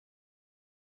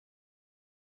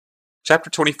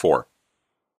Chapter 24.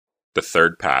 The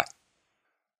Third Path.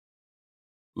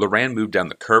 Lorraine moved down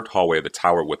the curved hallway of the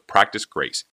tower with practiced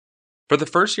grace. For the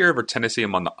first year of her tenancy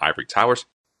among the ivory towers,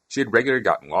 she had regularly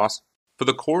gotten lost, for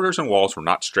the corridors and walls were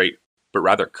not straight, but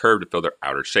rather curved to fill their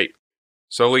outer shape.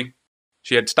 Slowly,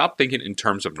 she had stopped thinking in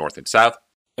terms of north and south,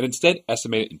 and instead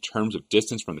estimated in terms of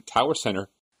distance from the tower center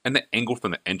and the angle from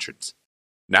the entrance.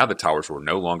 Now the towers were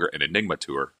no longer an enigma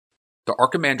to her. The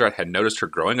Archimandrite had noticed her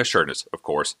growing assuredness, of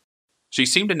course. She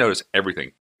seemed to notice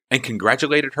everything, and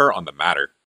congratulated her on the matter.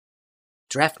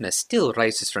 Drafna still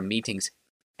rises from meetings,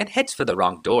 and heads for the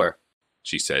wrong door,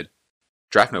 she said.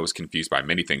 Drafna was confused by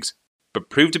many things, but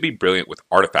proved to be brilliant with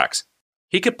artifacts.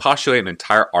 He could postulate an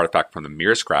entire artifact from the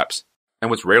merest scraps, and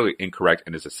was rarely incorrect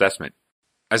in his assessment.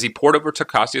 As he pored over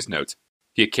Tokasia's notes,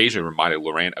 he occasionally reminded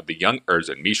Lorraine of the young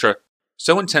Urza and Mishra,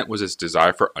 so intent was his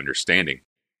desire for understanding.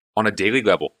 On a daily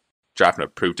level,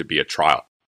 Drafna proved to be a trial.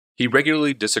 He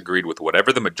regularly disagreed with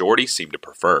whatever the majority seemed to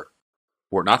prefer.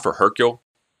 Were it not for Hercule,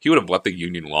 he would have left the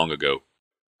Union long ago.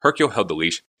 Hercule held the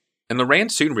leash, and Lorraine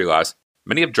soon realized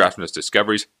many of Drafna's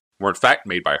discoveries were in fact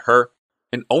made by her,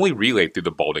 and only relayed through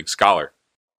the balding scholar.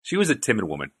 She was a timid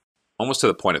woman, almost to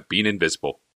the point of being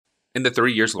invisible. In the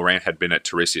 3 years Lorraine had been at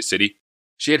Teresia City,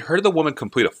 she had heard the woman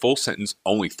complete a full sentence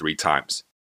only 3 times.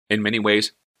 In many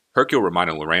ways, Hercule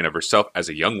reminded Lorraine of herself as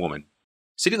a young woman.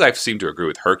 City life seemed to agree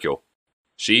with Hercule.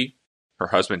 She, her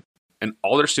husband, and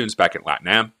all their students back at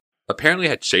Latinam apparently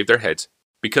had shaved their heads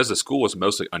because the school was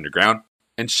mostly underground,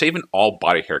 and shaven all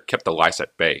body hair kept the lice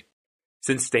at bay.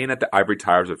 Since staying at the ivory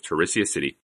towers of Teresia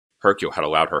City, Hercule had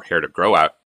allowed her hair to grow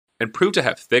out and proved to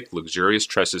have thick, luxurious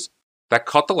tresses that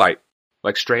caught the light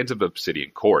like strands of obsidian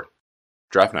cord.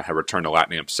 Drafna had returned to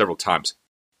Latinam several times,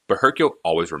 but Hercule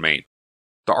always remained.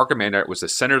 The Archimandrite was the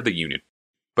center of the Union,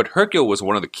 but Hercule was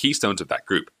one of the keystones of that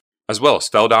group, as well as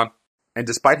Feldon, and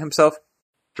despite himself,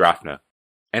 Drafna,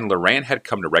 and Lorraine had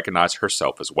come to recognize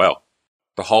herself as well.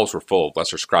 The halls were full of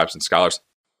lesser scribes and scholars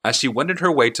as she wended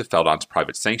her way to Feldon's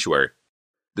private sanctuary.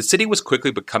 The city was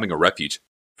quickly becoming a refuge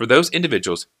for those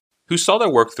individuals who saw their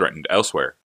work threatened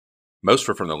elsewhere. Most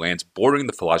were from the lands bordering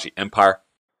the Falaji Empire,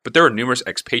 but there were numerous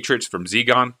expatriates from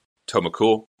Zegon,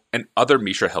 Tomakul, and other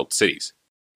Mishra-held cities.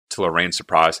 To Lorraine's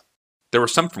surprise, there were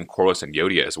some from Corliss and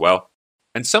Yodia as well,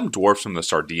 and some dwarfs from the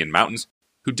Sardian Mountains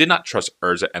who did not trust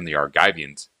Urza and the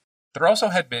Argivians. There also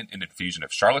had been an infusion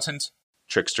of charlatans,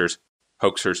 tricksters,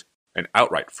 hoaxers, and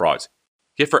outright frauds.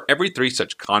 Yet for every 3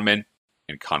 such con men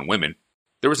and con women,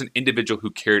 there was an individual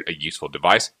who carried a useful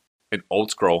device, an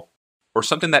old scroll, or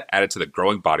something that added to the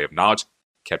growing body of knowledge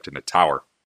kept in the tower.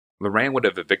 Lorraine would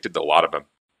have evicted the lot of them,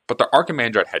 but the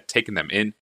Archimandrite had taken them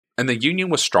in, and the Union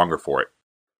was stronger for it.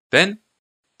 Then,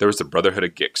 there was the Brotherhood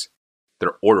of Gix.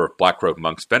 Their order of black-robed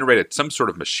monks venerated some sort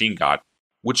of machine god,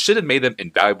 which should have made them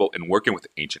invaluable in working with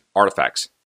ancient artifacts.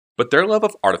 But their love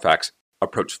of artifacts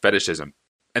approached fetishism,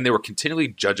 and they were continually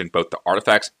judging both the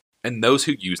artifacts and those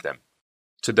who used them.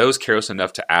 To those careless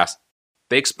enough to ask,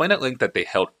 they explained at length that they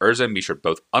held Urza and Mishra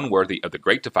both unworthy of the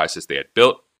great devices they had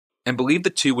built, and believed the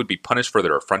two would be punished for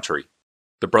their effrontery.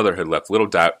 The Brotherhood left little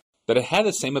doubt that it had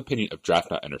the same opinion of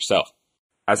Drafna and herself.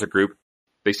 As a group,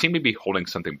 they seemed to be holding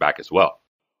something back as well,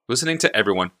 listening to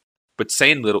everyone, but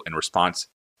saying little in response,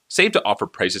 save to offer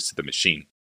praises to the machine.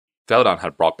 Feldon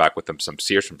had brought back with them some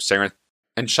seers from Sarenth,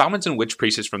 and shamans and witch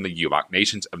priests from the Yumak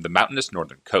nations of the mountainous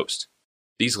northern coast.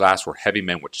 These last were heavy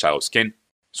men with shallow skin,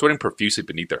 sweating profusely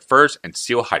beneath their furs and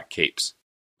seal-hide capes.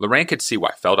 Lorraine could see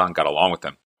why Feldon got along with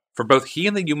them, for both he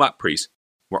and the Yumak priests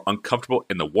were uncomfortable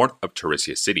in the warmth of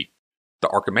Teresia City. The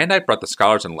Archimandrite brought the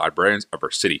scholars and librarians of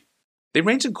her city. They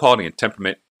ranged in quality and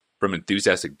temperament, from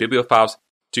enthusiastic bibliophiles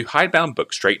to hidebound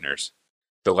book straighteners.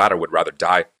 The latter would rather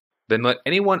die than let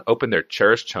anyone open their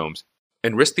cherished tomes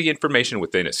and risk the information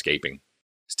within escaping.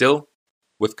 Still,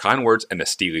 with kind words and a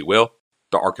steely will,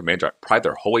 the Archimandrite pried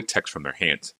their holy text from their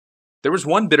hands. There was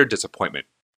one bitter disappointment.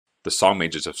 The song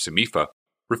mages of Sumifa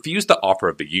refused the offer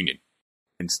of the Union.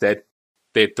 Instead,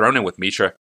 they had thrown in with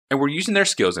Mishra and were using their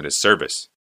skills in his service.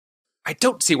 I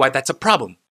don't see why that's a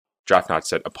problem, Drafnat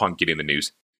said upon getting the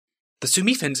news. The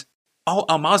Sumifans, all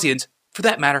Almazians, for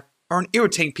that matter, are an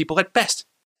irritating people at best.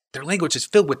 Their language is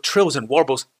filled with trills and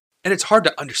warbles, and it's hard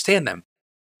to understand them.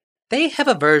 They have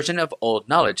a version of old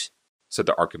knowledge, said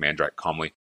the Archimandrite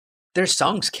calmly. Their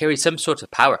songs carry some sort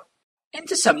of power, and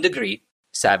to some degree,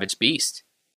 savage beast.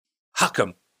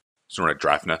 Huckum, snorted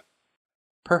Drafna.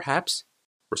 Perhaps,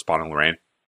 responded Lorraine.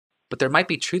 But there might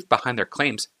be truth behind their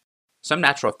claims, some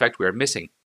natural effect we are missing.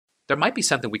 There might be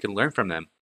something we can learn from them.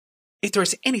 If there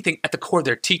is anything at the core of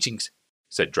their teachings,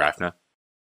 said Drafna,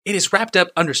 it is wrapped up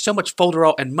under so much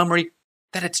folderol and mummery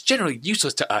that it's generally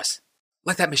useless to us,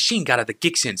 like that machine god of the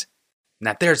Gixians,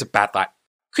 Now there's a bad lot.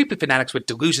 Creepy fanatics with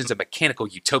delusions of mechanical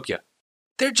utopia.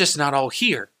 They're just not all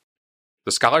here.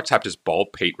 The scholar tapped his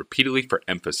bald pate repeatedly for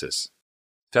emphasis.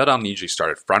 Feldon usually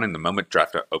started frowning the moment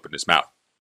Drafna opened his mouth.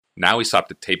 Now he slapped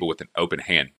the table with an open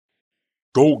hand.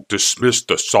 Don't dismiss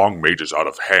the song mages out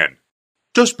of hand.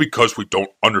 Just because we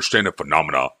don't understand a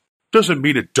phenomena doesn't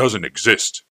mean it doesn't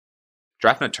exist.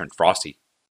 Drafna turned frosty.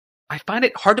 I find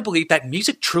it hard to believe that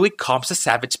music truly calms the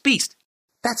savage beast.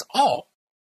 That's all.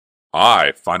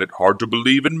 I find it hard to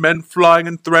believe in men flying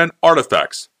in Thran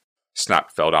artifacts,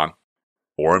 snapped Feldon.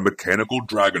 Or in mechanical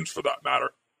dragons for that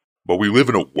matter. But we live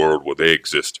in a world where they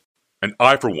exist, and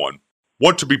I, for one,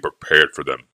 want to be prepared for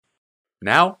them.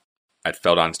 Now, at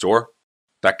Feldon's door,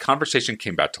 that conversation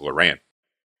came back to Loran.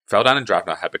 Feldon and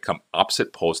Drafna had become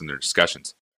opposite poles in their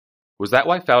discussions. Was that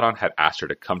why Feldon had asked her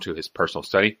to come to his personal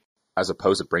study, as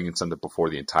opposed to bringing something before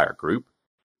the entire group?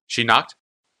 She knocked,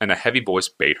 and a heavy voice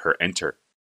bade her enter.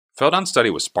 Feldon's study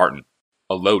was Spartan,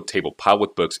 a low table piled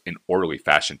with books in orderly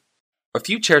fashion. A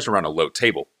few chairs around a low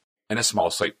table, and a small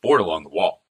slate board along the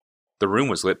wall. The room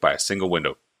was lit by a single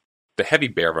window. The heavy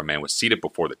bear of a man was seated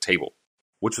before the table,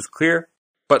 which was clear,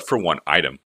 but for one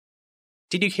item.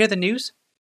 Did you hear the news?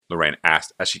 Loran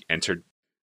asked as she entered.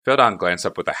 Feldon glanced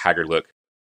up with a haggard look.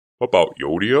 About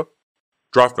Yodia?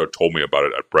 Drafna told me about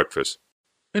it at breakfast.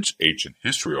 It's ancient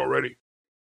history already.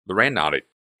 Loran nodded.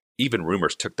 Even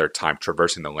rumors took their time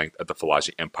traversing the length of the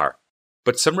Falaji Empire,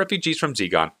 but some refugees from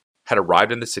Zegon had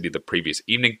arrived in the city the previous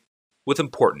evening with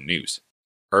important news.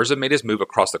 Urza made his move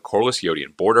across the Corliss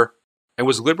Yodian border and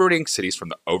was liberating cities from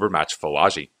the overmatched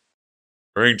Falaji.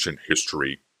 Ancient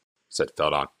history, said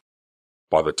Feldon.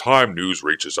 By the time news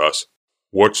reaches us,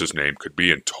 what's-his-name could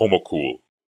be in Tomakul.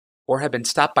 Or have been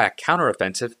stopped by a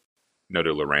counteroffensive,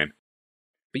 noted Loran.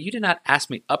 But you did not ask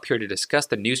me up here to discuss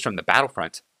the news from the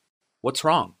battlefront. What's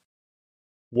wrong?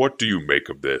 What do you make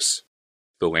of this?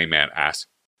 The lame man asked,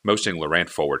 motioning Loran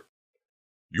forward.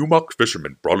 Umok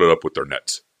fishermen brought it up with their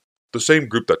nets. The same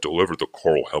group that delivered the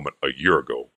coral helmet a year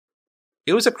ago.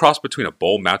 It was a cross between a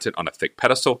bowl mounted on a thick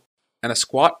pedestal and a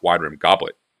squat, wide-rimmed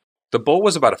goblet. The bowl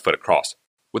was about a foot across,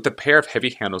 with a pair of heavy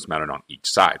handles mounted on each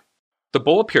side. The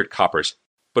bowl appeared copperish,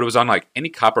 but it was unlike any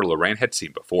copper Loran had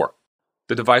seen before.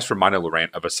 The device reminded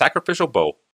Loran of a sacrificial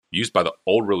bow used by the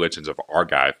old religions of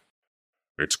Argive.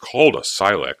 It's called a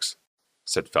silex,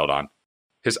 said Feldon,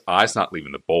 his eyes not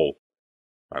leaving the bowl.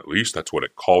 At least that's what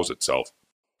it calls itself.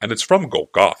 And it's from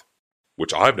Golgoth,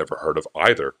 which I've never heard of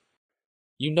either.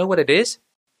 You know what it is?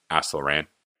 Asked Loran.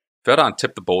 Feldon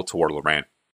tipped the bowl toward Loran.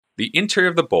 The interior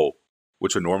of the bowl,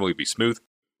 which would normally be smooth,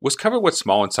 was covered with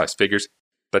small incised figures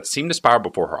that seemed to spiral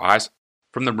before her eyes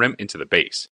from the rim into the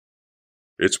base.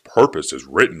 Its purpose is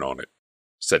written on it,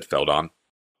 said Feldon.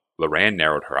 Loran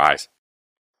narrowed her eyes.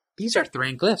 These are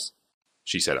Thran glyphs,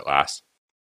 she said at last.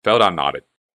 Feldon nodded.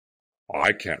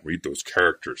 I can't read those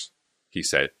characters, he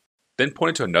said, then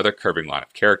pointed to another curving line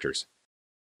of characters.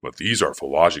 But these are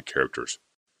Falaji characters,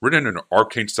 written in an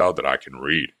arcane style that I can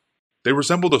read. They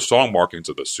resemble the song markings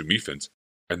of the Sumifans,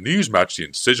 and these match the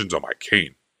incisions on my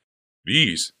cane.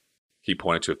 These, he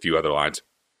pointed to a few other lines,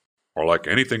 are like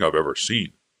anything I've ever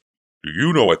seen. Do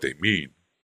you know what they mean?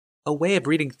 A way of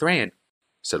reading Thran,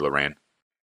 said Loran.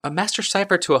 A master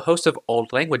cipher to a host of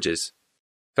old languages.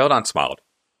 Feldon smiled.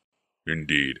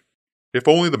 Indeed. If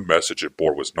only the message it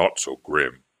bore was not so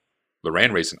grim.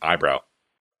 Loran raised an eyebrow.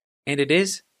 And it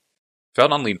is?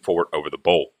 Feldon leaned forward over the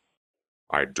bowl.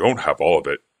 I don't have all of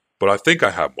it, but I think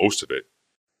I have most of it.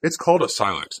 It's called a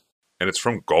silex, and it's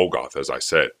from Golgoth, as I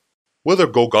said. Whether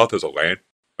Golgoth is a land,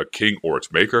 a king, or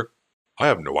its maker, I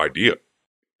have no idea.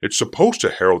 It's supposed to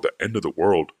herald the end of the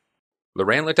world.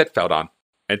 Loran looked at Feldon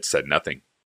and said nothing.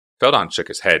 Feldon shook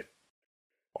his head.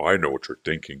 I know what you're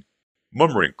thinking.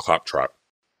 Mummery and claptrap.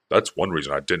 That's one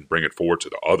reason I didn't bring it forward to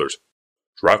the others.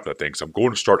 Drafna thinks I'm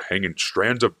going to start hanging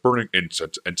strands of burning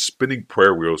incense and spinning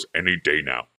prayer wheels any day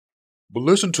now. But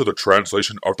listen to the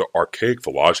translation of the archaic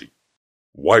Falaji.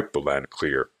 Wipe the land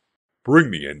clear.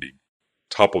 Bring the ending.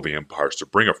 Topple the empires to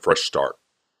bring a fresh start.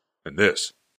 And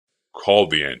this, call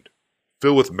the end.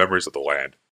 Fill with memories of the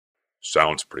land.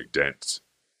 Sounds pretty dense.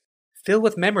 Fill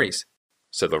with memories,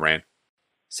 said Loran.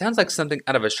 Sounds like something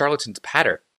out of a charlatan's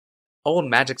patter. Old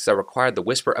magics that required the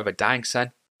whisper of a dying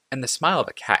sun and the smile of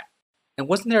a cat. And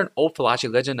wasn't there an old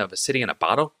Falaji legend of a city in a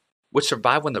bottle, which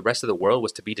survived when the rest of the world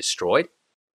was to be destroyed?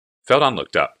 Feldon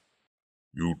looked up.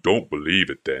 You don't believe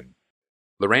it, then?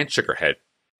 Loran shook her head.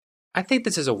 I think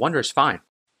this is a wondrous find,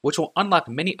 which will unlock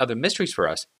many other mysteries for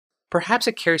us. Perhaps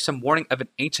it carries some warning of an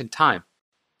ancient time.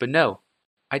 But no,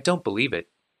 I don't believe it.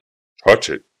 Touch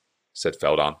it, said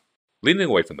Feldon, leaning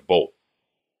away from the bowl.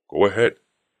 Go ahead.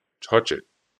 Touch it.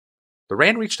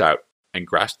 Loran reached out and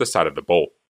grasped the side of the bowl.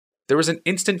 There was an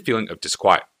instant feeling of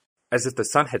disquiet, as if the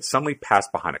sun had suddenly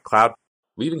passed behind a cloud,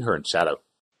 leaving her in shadow.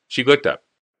 She looked up,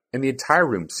 and the entire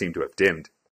room seemed to have dimmed.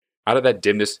 Out of that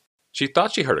dimness, she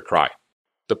thought she heard a cry,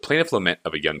 the plaintive lament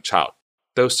of a young child,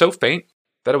 though so faint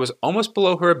that it was almost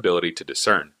below her ability to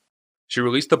discern. She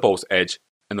released the bowl's edge,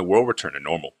 and the world returned to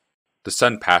normal. The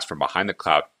sun passed from behind the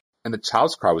cloud, and the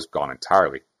child's cry was gone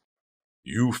entirely.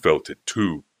 "You felt it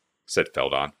too," said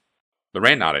Feldon.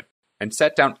 Lorraine nodded, and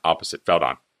sat down opposite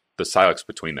Feldon, the Silex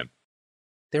between them.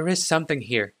 "There is something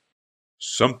here."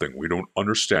 "Something we don't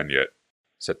understand yet,"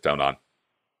 said Feldon.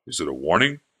 "Is it a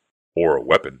warning, or a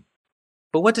weapon?"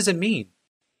 "But what does it mean?"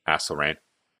 asked Lorraine.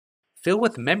 "Filled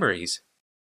with memories."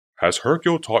 "Has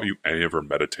Hercule taught you any of her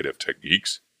meditative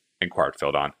techniques?" inquired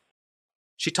Feldon.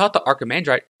 "She taught the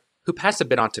Archimandrite, who passed a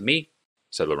bit on to me,"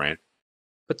 said Lorraine.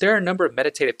 "But there are a number of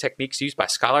meditative techniques used by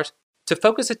scholars to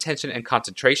focus attention and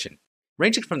concentration,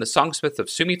 ranging from the songsmith of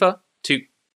Sumifa to—"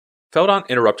 Feldon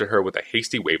interrupted her with a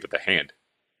hasty wave of the hand.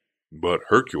 "But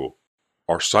Hercule,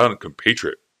 our silent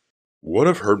compatriot, what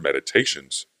of her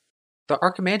meditations?" "The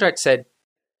Archimandrite said,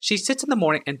 she sits in the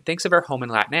morning and thinks of her home in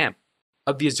Latnam,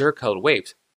 of the azure-colored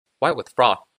waves, white with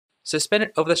froth,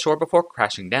 suspended over the shore before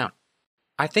crashing down.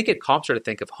 I think it calms her to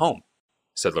think of home,"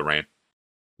 said Lorraine.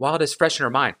 "While it is fresh in her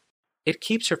mind, it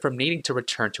keeps her from needing to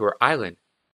return to her island."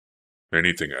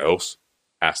 "Anything else?"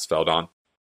 asked Feldon.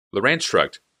 Lorraine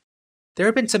shrugged. "There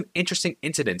have been some interesting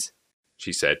incidents,"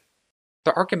 she said.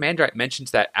 "The Archimandrite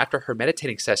mentions that after her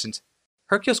meditating sessions,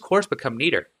 Hercule's quarters become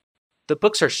neater. The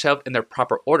books are shelved in their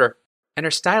proper order, and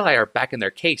her styli are back in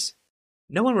their case.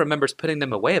 No one remembers putting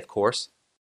them away, of course."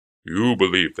 "You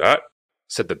believe that?"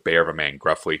 said the bear of a man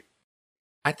gruffly.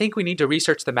 "I think we need to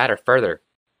research the matter further,"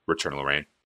 returned Lorraine.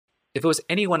 "If it was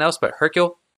anyone else but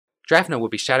Hercule, Daphne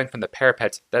would be shouting from the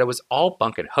parapets that it was all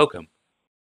bunk and hokum."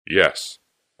 "Yes,"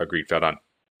 agreed Feldon.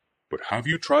 "But have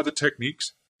you tried the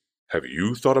techniques? Have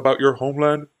you thought about your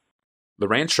homeland?"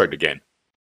 Lorraine shrugged again.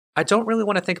 "I don't really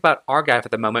want to think about Argive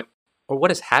at the moment, or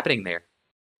what is happening there."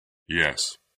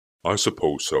 "Yes, I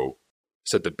suppose so,"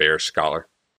 said the bear scholar.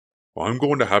 "I'm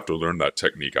going to have to learn that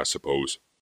technique, I suppose.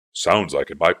 Sounds like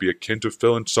it might be akin to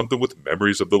filling something with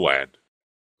memories of the land."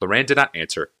 Lorraine did not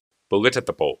answer, but looked at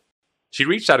the bowl. She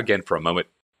reached out again for a moment,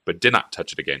 but did not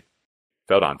touch it again.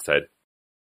 Feldon said,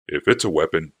 "If it's a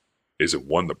weapon, is it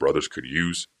one the brothers could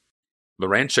use?"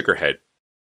 Lorraine shook her head.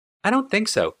 "I don't think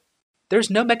so. There's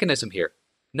no mechanism here,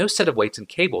 no set of weights and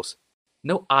cables,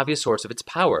 no obvious source of its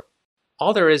power.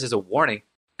 All there is a warning,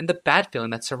 and the bad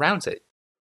feeling that surrounds it."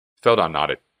 Feldon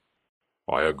nodded.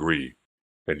 "I agree.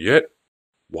 And yet,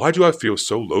 why do I feel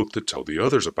so loath to tell the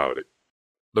others about it?"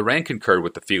 Lorraine concurred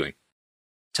with the feeling.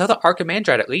 "Tell the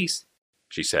Archimandrite at least,"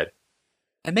 she said,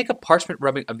 "and make a parchment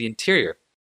rubbing of the interior.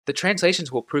 The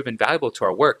translations will prove invaluable to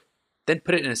our work. Then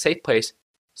put it in a safe place,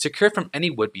 secure from any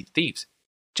would-be thieves,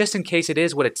 just in case it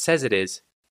is what it says it is."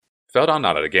 Feldon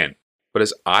nodded again, but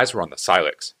his eyes were on the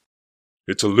Silex.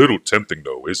 "It's a little tempting,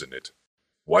 though, isn't it?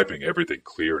 Wiping everything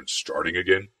clear and starting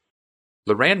again?"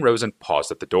 Lorraine rose and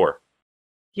paused at the door.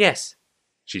 "Yes,"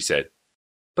 she said,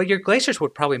 "but your glaciers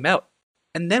would probably melt,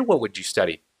 and then what would you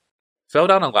study?"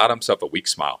 Feldon allowed himself a weak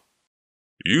smile.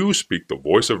 "You speak the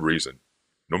voice of reason.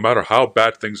 No matter how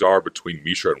bad things are between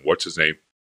Misha and what's-his-name,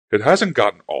 it hasn't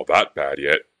gotten all that bad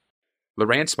yet."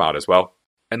 Lorraine smiled as well,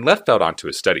 and left Feldon to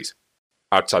his studies.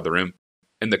 Outside the room,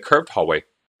 in the curved hallway,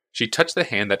 she touched the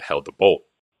hand that held the bowl.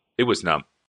 It was numb,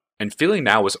 and feeling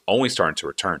now was only starting to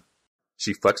return.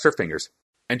 She flexed her fingers,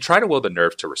 and tried to will the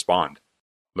nerves to respond.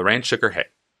 Lorraine shook her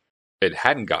head. It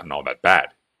hadn't gotten all that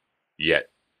bad. Yet.